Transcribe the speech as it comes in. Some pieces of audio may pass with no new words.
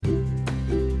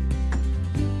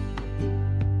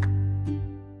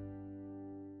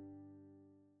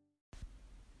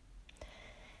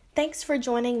Thanks for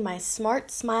joining my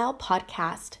Smart Smile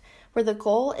podcast, where the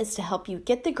goal is to help you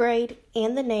get the grade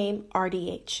and the name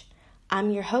RDH.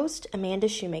 I'm your host, Amanda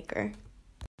Shoemaker.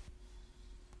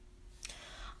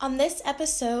 On this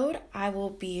episode, I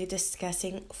will be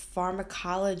discussing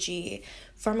pharmacology.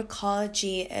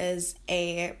 Pharmacology is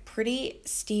a pretty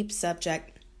steep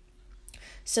subject,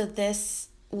 so this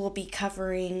will be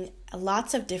covering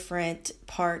lots of different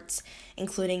parts,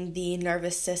 including the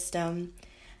nervous system,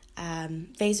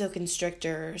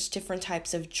 vasoconstrictors, different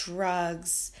types of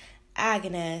drugs,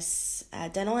 agonists,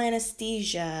 dental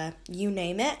anesthesia, you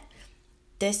name it.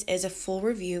 This is a full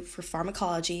review for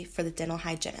pharmacology for the dental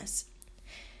hygienist.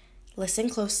 Listen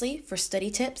closely for study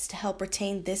tips to help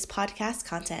retain this podcast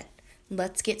content.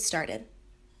 Let's get started.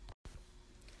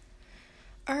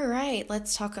 All right,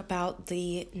 let's talk about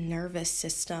the nervous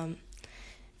system.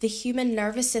 The human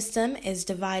nervous system is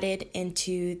divided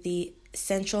into the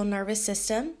central nervous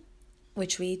system,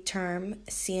 which we term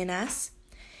CNS,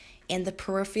 and the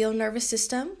peripheral nervous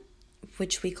system,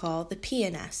 which we call the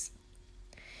PNS.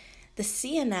 The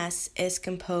CNS is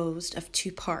composed of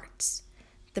two parts,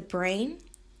 the brain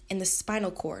and the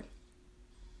spinal cord.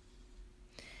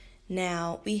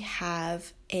 Now we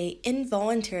have an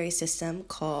involuntary system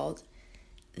called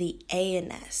the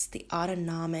ANS, the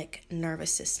autonomic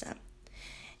nervous system.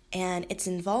 And it's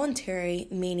involuntary,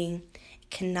 meaning it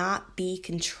cannot be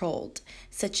controlled,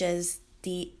 such as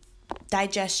the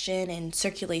digestion and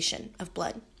circulation of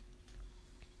blood.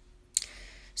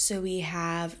 So we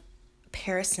have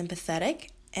parasympathetic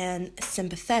and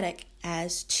sympathetic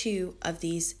as two of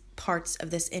these parts of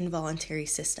this involuntary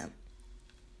system.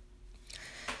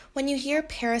 When you hear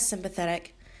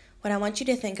parasympathetic, what I want you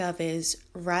to think of is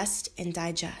rest and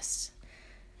digest.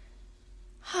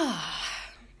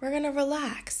 We're going to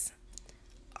relax.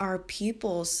 Our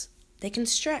pupils, they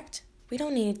constrict. We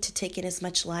don't need to take in as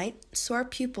much light, so our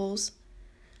pupils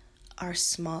are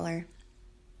smaller.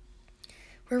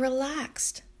 We're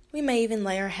relaxed. We may even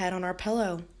lay our head on our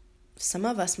pillow. Some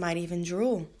of us might even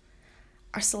drool.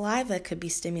 Our saliva could be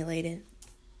stimulated.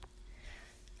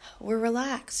 We're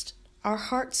relaxed. Our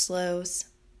heart slows.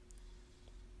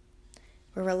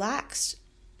 We're relaxed.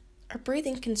 Our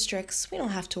breathing constricts. We don't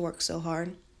have to work so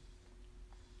hard.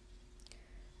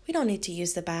 We don't need to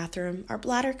use the bathroom. Our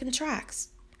bladder contracts.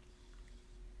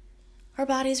 Our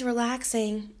body's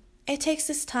relaxing. It takes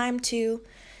this time to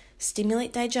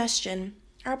stimulate digestion.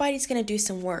 Our body's going to do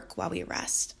some work while we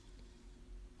rest.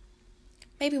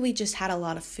 Maybe we just had a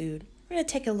lot of food. We're going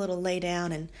to take a little lay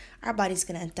down and our body's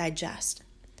going to digest.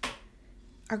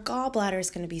 Our gallbladder is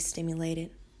going to be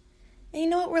stimulated. And you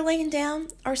know what? We're laying down.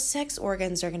 Our sex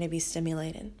organs are going to be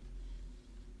stimulated.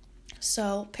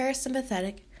 So,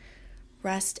 parasympathetic,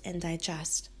 rest and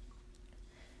digest.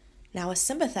 Now, a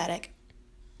sympathetic,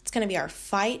 it's going to be our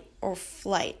fight or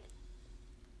flight.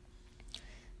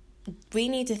 We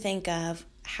need to think of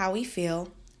how we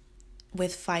feel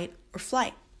with fight or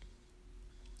flight.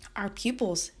 Our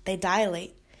pupils, they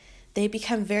dilate. They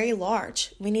become very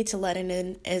large. We need to let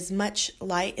in as much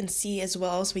light and see as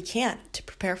well as we can to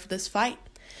prepare for this fight.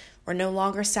 We're no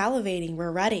longer salivating.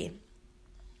 We're ready.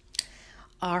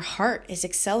 Our heart is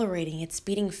accelerating. It's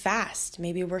beating fast.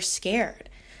 Maybe we're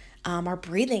scared. Our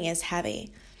breathing is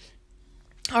heavy.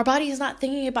 Our body is not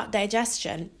thinking about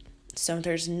digestion, so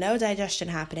there's no digestion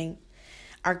happening.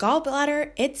 Our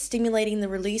gallbladder, it's stimulating the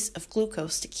release of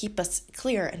glucose to keep us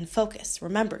clear and focused.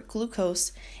 Remember,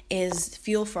 glucose is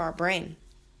fuel for our brain.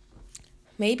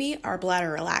 Maybe our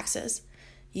bladder relaxes.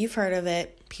 You've heard of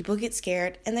it. People get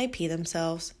scared and they pee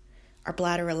themselves. Our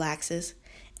bladder relaxes.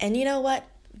 And you know what?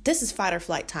 This is fight or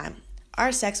flight time.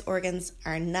 Our sex organs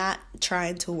are not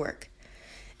trying to work.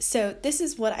 So this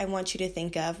is what I want you to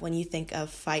think of when you think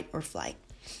of fight or flight.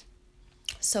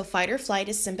 So fight or flight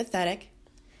is sympathetic,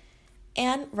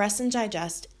 and rest and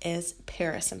digest is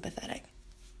parasympathetic.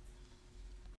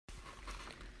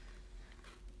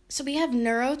 So we have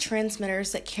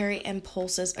neurotransmitters that carry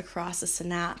impulses across the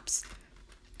synapse.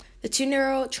 The two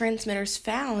neurotransmitters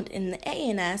found in the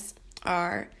ANS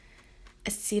are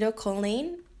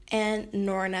acetylcholine and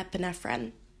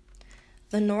norepinephrine.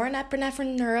 The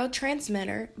norepinephrine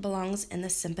neurotransmitter belongs in the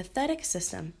sympathetic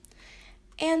system,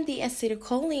 and the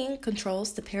acetylcholine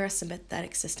controls the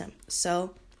parasympathetic system.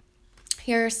 So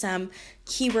here are some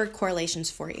keyword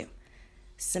correlations for you.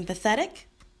 Sympathetic,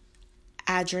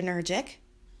 adrenergic,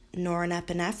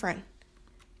 norepinephrine.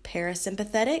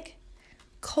 Parasympathetic,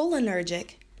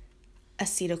 cholinergic,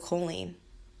 acetylcholine.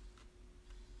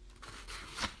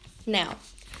 Now,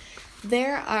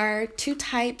 there are two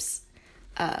types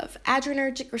of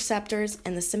adrenergic receptors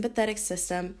in the sympathetic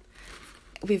system.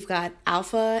 We've got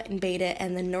alpha and beta,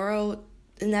 and the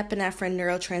epinephrine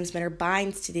neurotransmitter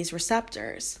binds to these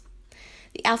receptors.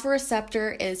 The alpha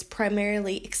receptor is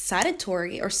primarily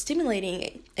excitatory or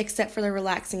stimulating, except for the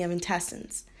relaxing of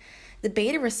intestines. The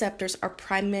beta receptors are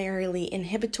primarily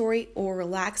inhibitory or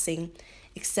relaxing,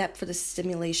 except for the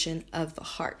stimulation of the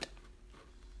heart.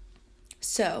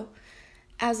 So,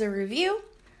 as a review,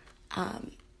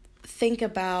 think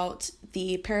about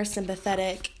the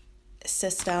parasympathetic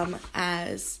system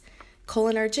as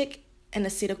cholinergic and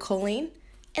acetylcholine,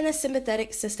 and the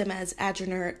sympathetic system as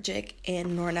adrenergic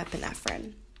and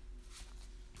norepinephrine.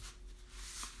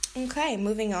 Okay,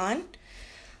 moving on.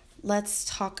 Let's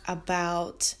talk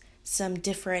about some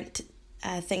different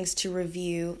things to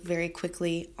review very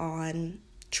quickly on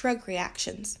drug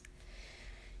reactions.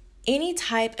 Any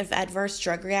type of adverse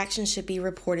drug reaction should be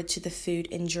reported to the Food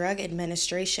and Drug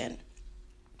Administration.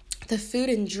 The Food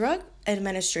and Drug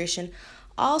Administration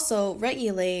also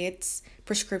regulates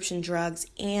prescription drugs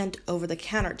and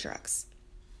over-the-counter drugs.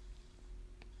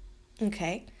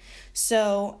 Okay,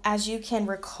 so as you can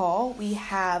recall, we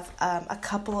have a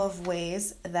couple of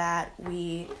ways that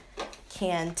we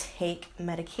can take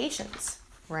medications,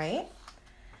 right?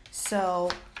 So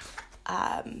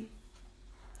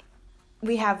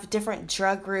we have different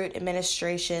drug route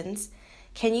administrations.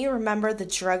 Can you remember the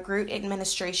drug route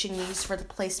administration used for the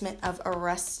placement of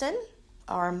Arestin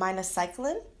or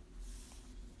minocycline?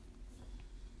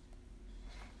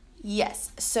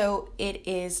 Yes, so it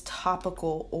is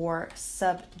topical or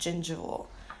subgingival.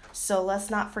 So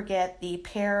let's not forget the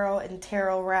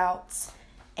enteral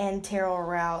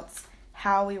routes,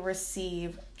 how we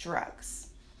receive drugs,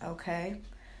 okay?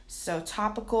 So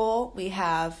topical, we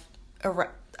have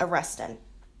Arestin,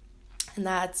 and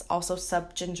that's also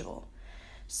subgingival.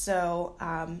 So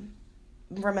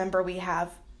remember, we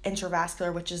have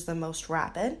intravascular, which is the most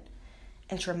rapid,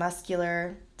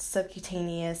 intramuscular,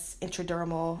 subcutaneous,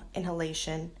 intradermal,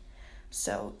 inhalation.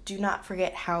 So do not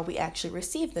forget how we actually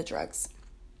receive the drugs.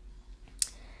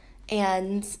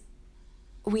 And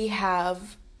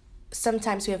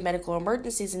sometimes we have medical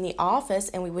emergencies in the office,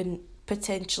 and we would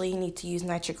potentially need to use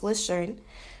nitroglycerin,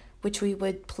 which we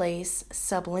would place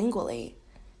sublingually.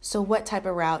 So what type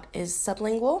of route is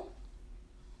sublingual?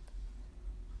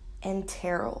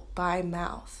 Enteral, by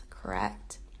mouth,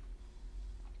 correct?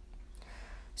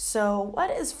 So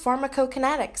what is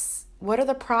pharmacokinetics? What are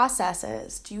the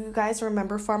processes? Do you guys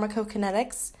remember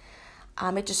pharmacokinetics?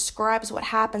 It describes what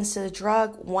happens to the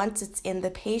drug once it's in the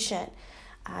patient.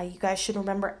 You guys should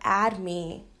remember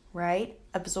ADME, right?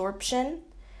 Absorption,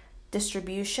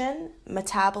 distribution,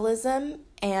 metabolism,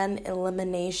 and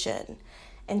elimination.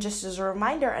 And just as a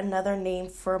reminder, another name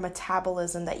for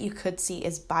metabolism that you could see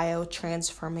is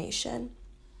biotransformation.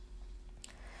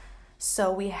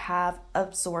 So we have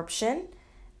absorption,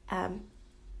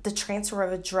 the transfer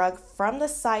of a drug from the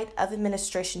site of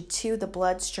administration to the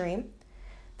bloodstream.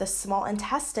 The small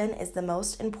intestine is the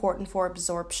most important for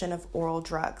absorption of oral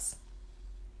drugs.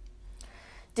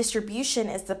 Distribution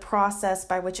is the process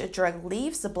by which a drug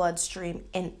leaves the bloodstream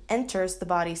and enters the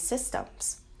body's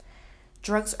systems.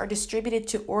 Drugs are distributed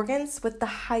to organs with the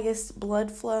highest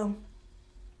blood flow.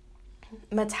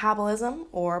 Metabolism,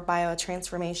 or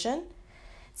biotransformation,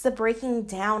 is the breaking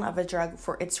down of a drug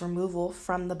for its removal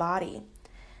from the body.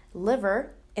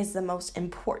 Liver is the most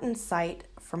important site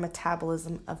for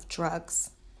metabolism of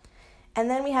drugs. And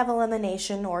then we have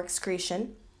elimination or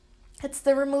excretion. It's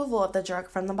the removal of the drug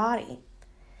from the body.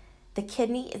 The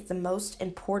kidney is the most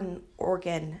important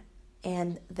organ,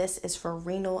 and this is for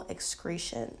renal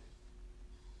excretion.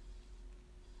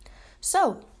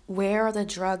 So, where are the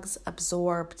drugs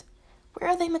absorbed? Where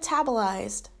are they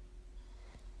metabolized?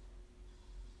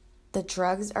 The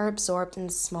drugs are absorbed in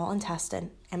the small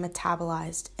intestine and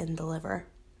metabolized in the liver.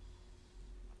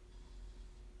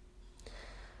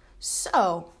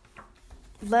 So,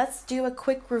 let's do a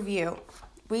quick review.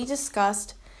 We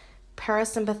discussed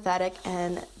parasympathetic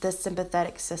and the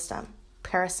sympathetic system.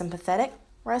 Parasympathetic,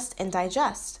 rest and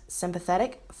digest.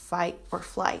 Sympathetic, fight or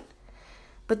flight.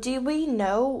 But do we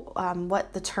know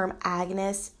what the term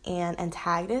agonist and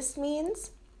antagonist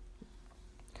means?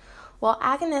 Well,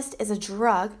 agonist is a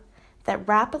drug that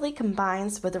rapidly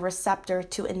combines with a receptor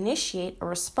to initiate a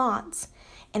response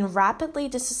and rapidly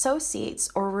dissociates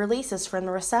or releases from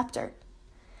the receptor.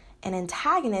 An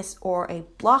antagonist, or a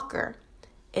blocker,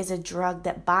 is a drug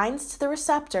that binds to the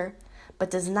receptor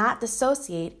but does not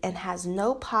dissociate and has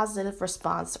no positive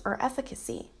response or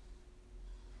efficacy.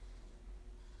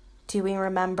 Do we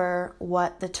remember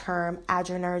what the term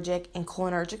adrenergic and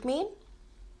cholinergic mean?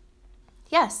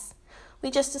 Yes,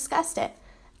 we just discussed it.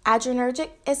 Adrenergic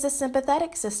is the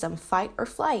sympathetic system, fight or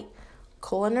flight.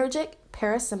 Cholinergic,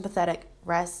 parasympathetic,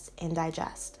 rest and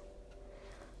digest.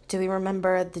 Do we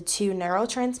remember the two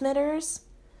neurotransmitters,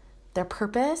 their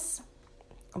purpose,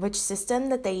 which system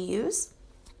that they use?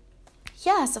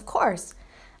 Yes, of course.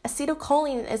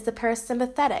 Acetylcholine is the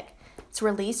parasympathetic. It's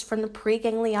released from the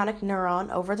preganglionic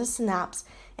neuron over the synapse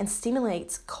and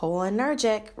stimulates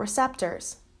cholinergic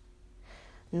receptors.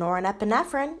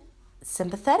 Norepinephrine,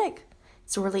 sympathetic.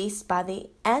 It's released by the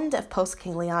end of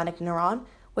postganglionic neuron,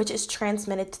 which is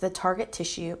transmitted to the target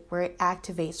tissue where it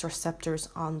activates receptors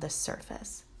on the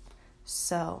surface.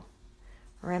 So,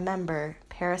 remember,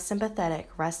 parasympathetic,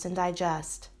 rest and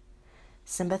digest.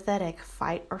 Sympathetic,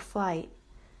 fight or flight.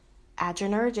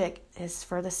 Adrenergic is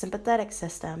for the sympathetic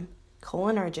system.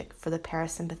 Cholinergic for the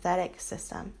parasympathetic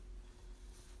system.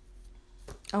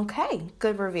 Okay,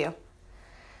 good review.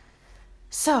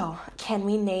 So, can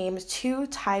we name two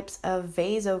types of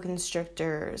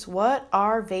vasoconstrictors? What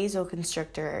are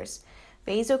vasoconstrictors?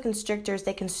 Vasoconstrictors,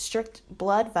 they constrict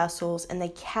blood vessels and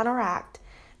they counteract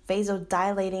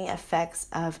vasodilating effects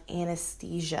of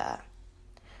anesthesia.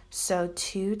 So,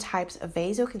 two types of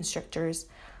vasoconstrictors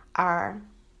are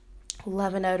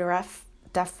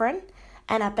levonorepinephrine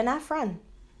and epinephrine.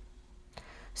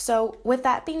 So with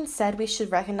that being said, we should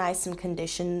recognize some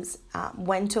conditions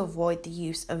when to avoid the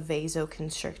use of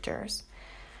vasoconstrictors.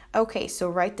 Okay, so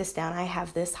write this down. I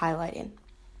have this highlighted.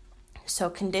 So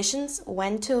conditions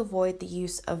when to avoid the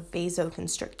use of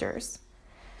vasoconstrictors.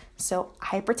 So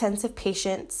hypertensive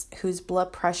patients whose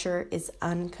blood pressure is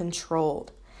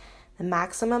uncontrolled. The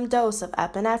maximum dose of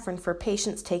epinephrine for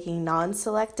patients taking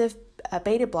non-selective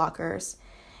beta blockers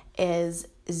is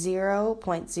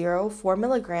 0.04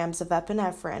 milligrams of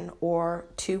epinephrine or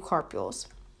 2 carpules.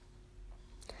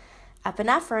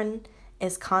 Epinephrine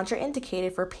is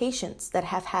contraindicated for patients that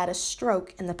have had a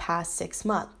stroke in the past 6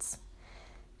 months,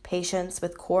 patients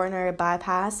with coronary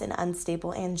bypass and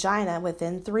unstable angina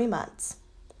within 3 months.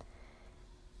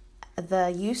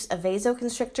 The use of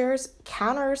vasoconstrictors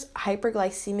counters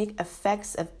hyperglycemic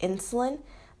effects of insulin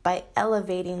by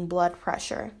elevating blood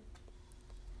pressure.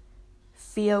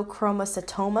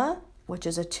 Pheochromocytoma, which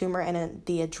is a tumor in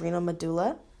the adrenal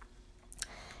medulla,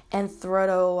 and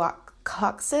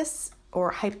thrombococcus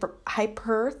or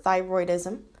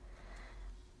hyperthyroidism.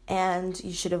 And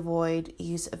you should avoid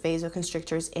use of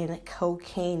vasoconstrictors in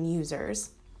cocaine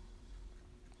users.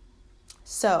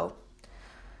 So,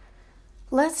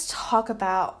 let's talk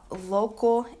about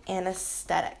local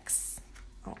anesthetics,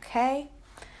 okay?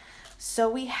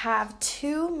 So we have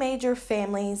two major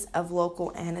families of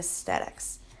local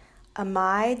anesthetics,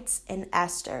 amides and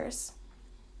esters.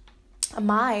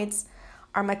 Amides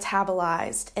are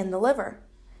metabolized in the liver.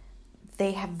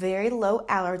 They have very low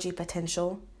allergy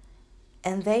potential,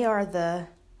 and they are the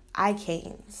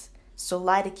icaines. So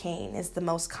lidocaine is the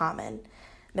most common,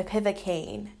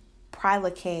 mepivacaine,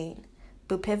 prilocaine,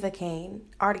 bupivacaine,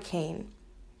 articaine.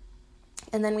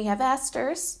 And then we have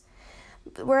esters.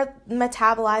 We're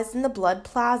metabolized in the blood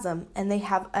plasma, and they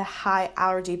have a high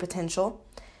allergy potential,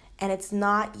 and it's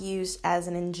not used as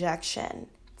an injection.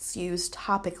 It's used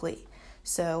topically.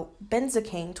 So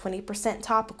benzocaine, 20%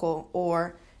 topical,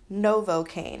 or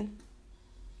novocaine.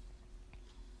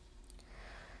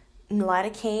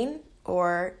 Lidocaine,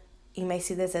 or you may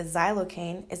see this as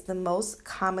xylocaine, is the most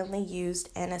commonly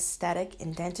used anesthetic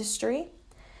in dentistry.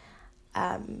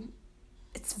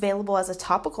 It's available as a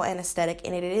topical anesthetic,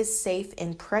 and it is safe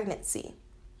in pregnancy.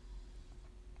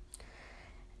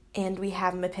 And we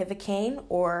have mepivacaine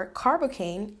or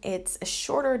carbocaine. It's a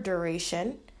shorter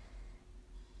duration.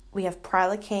 We have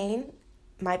prilocaine,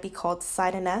 might be called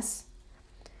Cytoness.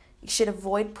 You should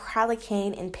avoid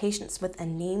prilocaine in patients with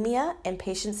anemia and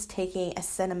patients taking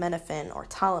acetaminophen or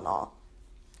Tylenol.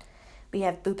 We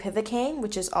have bupivacaine,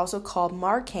 which is also called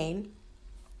Marcaine.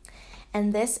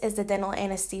 And this is the dental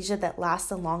anesthesia that lasts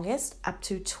the longest, up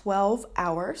to 12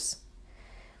 hours.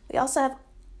 We also have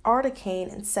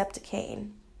articaine and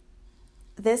septicaine.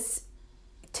 This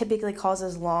typically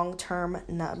causes long-term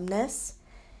numbness.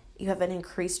 You have an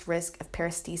increased risk of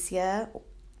paresthesia.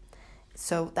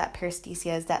 So that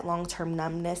paresthesia is that long-term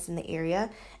numbness in the area,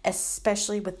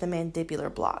 especially with the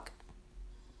mandibular block.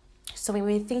 So when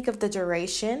we think of the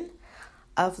duration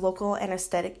of local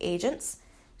anesthetic agents,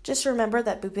 just remember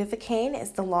that bupivacaine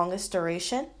is the longest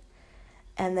duration,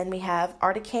 and then we have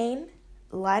articaine,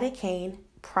 lidocaine,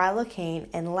 prilocaine,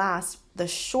 and last, the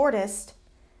shortest,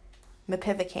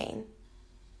 mepivacaine.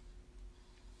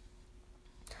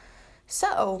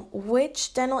 So,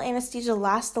 which dental anesthesia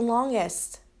lasts the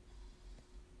longest?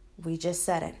 We just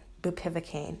said it,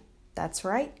 bupivacaine. That's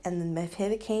right, and then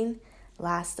mepivacaine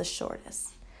lasts the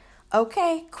shortest.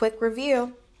 Okay, quick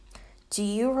review. Do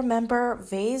you remember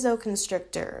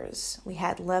vasoconstrictors? We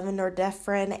had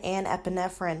levonorepinephrine and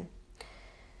epinephrine.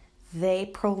 They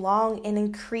prolong and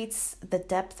increase the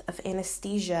depth of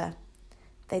anesthesia.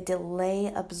 They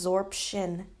delay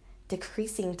absorption,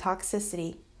 decreasing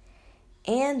toxicity,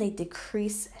 and they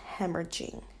decrease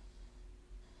hemorrhaging.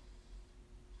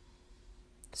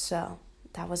 So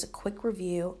that was a quick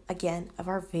review, again, of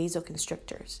our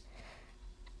vasoconstrictors.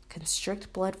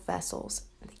 Constrict blood vessels.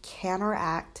 They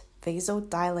counteract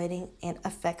vasodilating and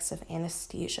effects of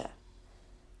anesthesia.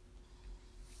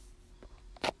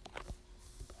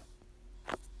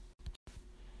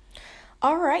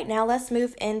 All right, now let's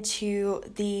move into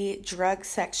the drug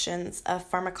sections of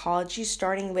pharmacology,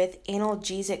 starting with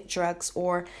analgesic drugs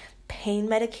or pain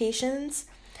medications.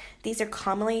 These are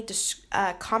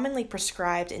commonly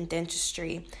prescribed in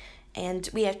dentistry, and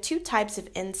we have two types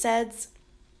of NSAIDs.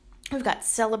 We've got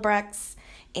Celebrex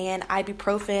and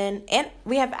ibuprofen, and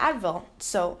we have Advil.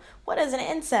 So what is an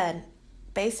NSAID?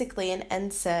 Basically, an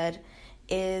NSAID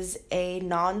is a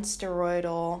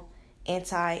non-steroidal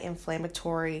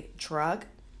anti-inflammatory drug.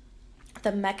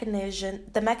 The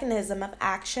mechanism of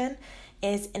action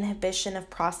is inhibition of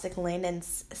prostaglandin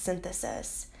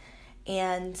synthesis.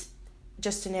 And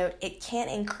just to note, it can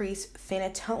increase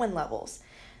phenytoin levels.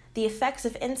 The effects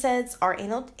of NSAIDs are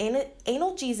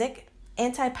analgesic,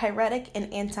 antipyretic,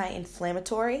 and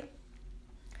anti-inflammatory.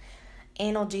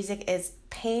 Analgesic is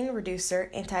pain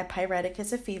reducer, antipyretic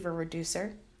is a fever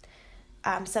reducer.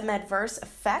 Some adverse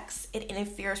effects: it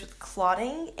interferes with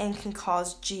clotting and can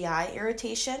cause GI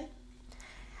irritation.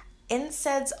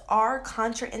 NSAIDs are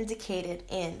contraindicated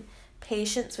in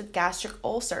patients with gastric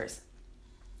ulcers.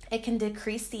 It can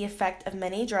decrease the effect of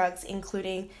many drugs,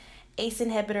 including ACE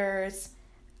inhibitors,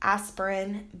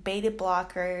 aspirin, beta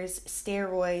blockers,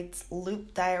 steroids,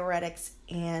 loop diuretics,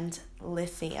 and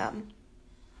lithium.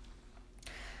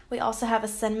 We also have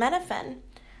acetaminophen,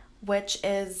 which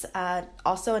is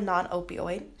also a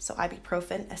non-opioid. So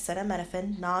ibuprofen,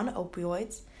 acetaminophen,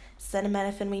 non-opioids.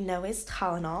 Acetaminophen we know is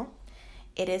Tylenol.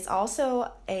 It is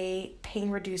also a pain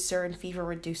reducer and fever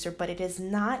reducer, but it is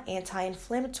not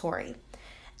anti-inflammatory.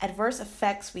 Adverse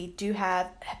effects: we do have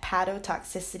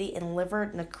hepatotoxicity and liver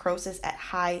necrosis at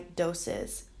high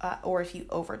doses, or if you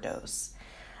overdose.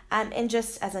 And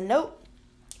just as a note,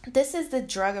 this is the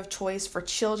drug of choice for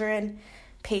children,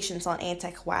 patients on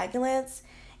anticoagulants,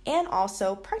 and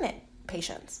also pregnant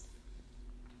patients.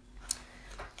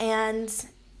 And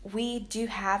we do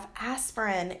have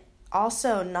aspirin,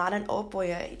 also not an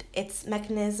opioid. Its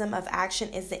mechanism of action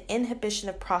is the inhibition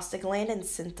of prostaglandin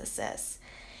synthesis.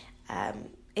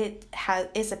 It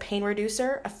is a pain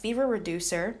reducer, a fever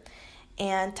reducer,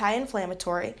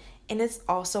 anti-inflammatory, and it's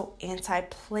also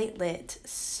antiplatelet,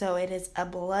 so it is a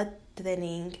blood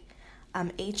thinning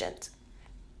agent.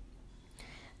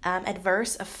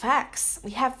 Adverse effects.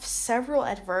 We have several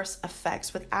adverse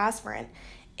effects with aspirin.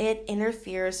 It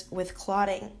interferes with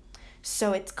clotting,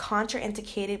 so it's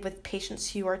contraindicated with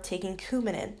patients who are taking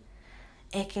Coumadin.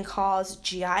 It can cause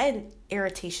GI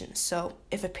irritation, so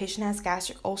if a patient has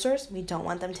gastric ulcers, we don't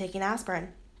want them taking aspirin.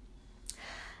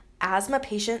 Asthma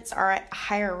patients are at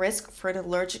higher risk for an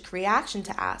allergic reaction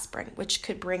to aspirin, which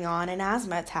could bring on an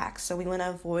asthma attack, so we want to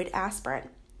avoid aspirin.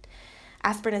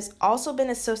 Aspirin has also been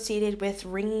associated with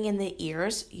ringing in the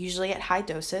ears, usually at high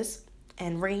doses,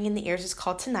 and ringing in the ears is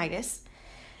called tinnitus.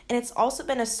 And it's also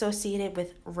been associated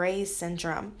with Ray's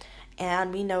syndrome,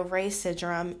 and we know Ray's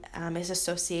syndrome is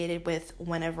associated with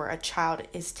whenever a child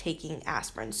is taking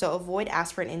aspirin. So avoid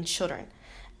aspirin in children.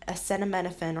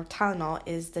 Acetaminophen or Tylenol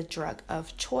is the drug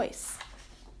of choice.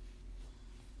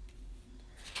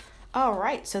 All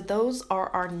right, so those are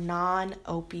our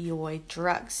non-opioid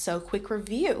drugs. So quick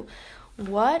review.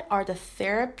 What are the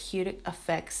therapeutic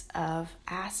effects of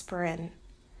aspirin?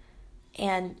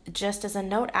 And just as a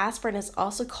note, aspirin is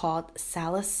also called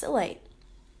salicylate.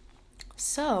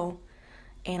 So,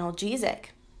 analgesic,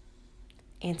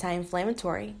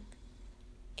 anti-inflammatory,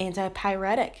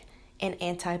 antipyretic, and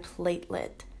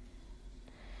antiplatelet.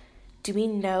 Do we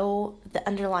know the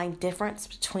underlying difference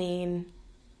between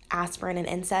aspirin and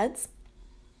NSAIDs?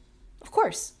 Of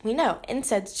course, we know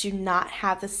NSAIDs do not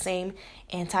have the same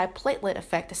antiplatelet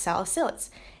effect as salicylates.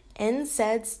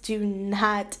 NSAIDs do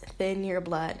not thin your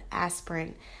blood.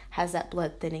 Aspirin has that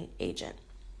blood thinning agent.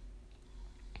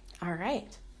 All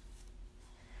right.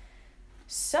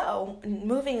 So,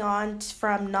 moving on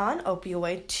from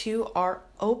non-opioid to our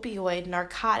opioid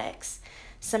narcotics.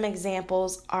 Some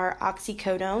examples are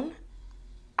oxycodone,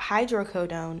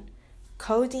 hydrocodone,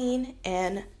 codeine,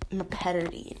 and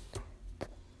mepetidine.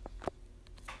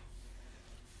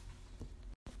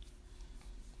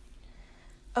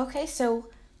 Okay, so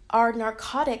our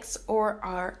narcotics or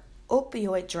our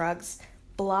opioid drugs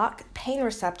block pain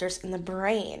receptors in the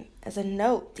brain. As a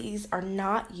note, these are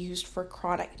not used for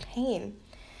chronic pain.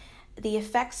 The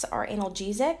effects are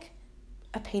analgesic,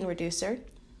 a pain reducer,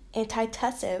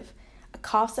 antitussive, a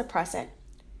cough suppressant,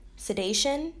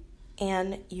 sedation,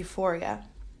 and euphoria.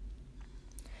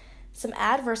 Some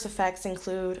adverse effects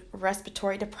include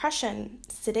respiratory depression,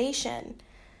 sedation,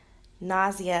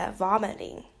 nausea,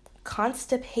 vomiting,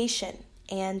 constipation,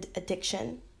 and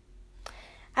addiction.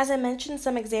 As I mentioned,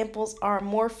 some examples are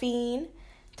morphine,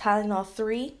 Tylenol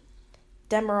 3,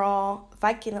 Demerol,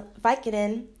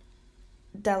 Vicodin,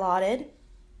 Dilaudid,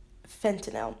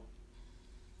 fentanyl.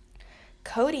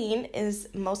 Codeine is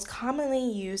most commonly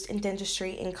used in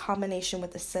dentistry in combination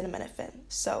with acetaminophen.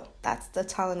 So that's the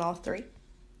Tylenol 3.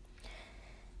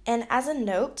 And as a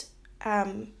note,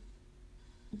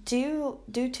 due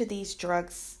to these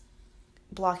drugs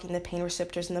blocking the pain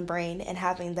receptors in the brain and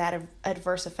having that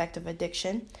adverse effect of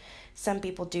addiction, some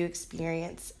people do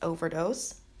experience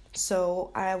overdose.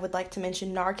 So I would like to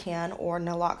mention Narcan or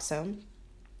naloxone.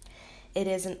 It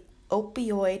is an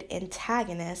opioid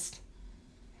antagonist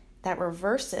that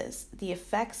reverses the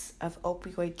effects of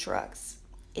opioid drugs.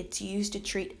 It's used to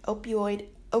treat opioid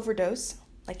overdose,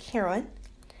 like heroin,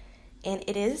 and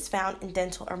it is found in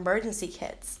dental emergency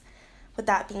kits. With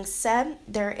that being said,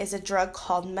 there is a drug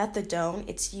called methadone.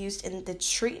 It's used in the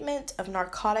treatment of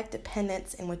narcotic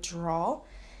dependence and withdrawal,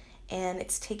 and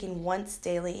it's taken once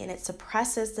daily, and it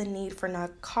suppresses the need for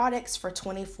narcotics for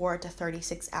 24 to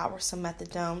 36 hours. So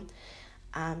methadone,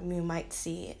 you might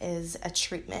see, is a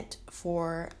treatment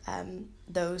for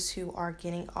those who are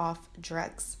getting off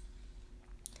drugs.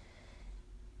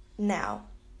 Now,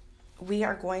 we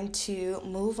are going to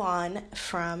move on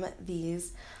from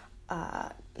these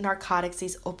narcotics,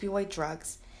 these opioid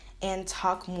drugs, and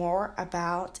talk more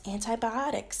about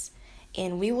antibiotics.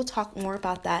 And we will talk more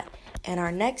about that in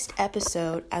our next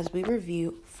episode as we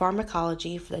review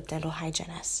pharmacology for the dental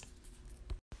hygienist.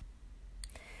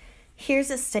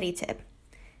 Here's a study tip.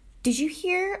 Did you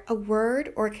hear a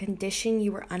word or condition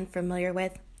you were unfamiliar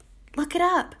with? Look it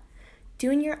up.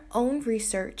 Doing your own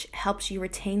research helps you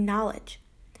retain knowledge.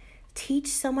 Teach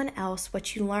someone else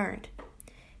what you learned.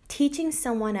 Teaching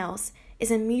someone else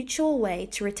is a mutual way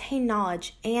to retain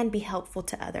knowledge and be helpful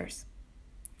to others.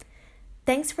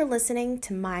 Thanks for listening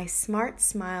to my Smart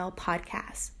Smile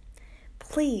podcast.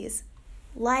 Please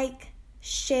like,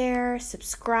 share,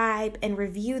 subscribe, and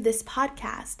review this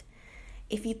podcast.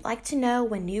 If you'd like to know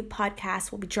when new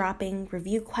podcasts will be dropping,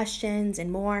 review questions,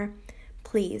 and more,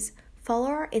 please follow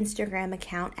our Instagram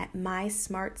account at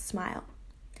MySmartSmile.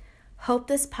 Hope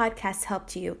this podcast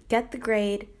helped you get the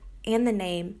grade and the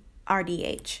name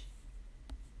RDH.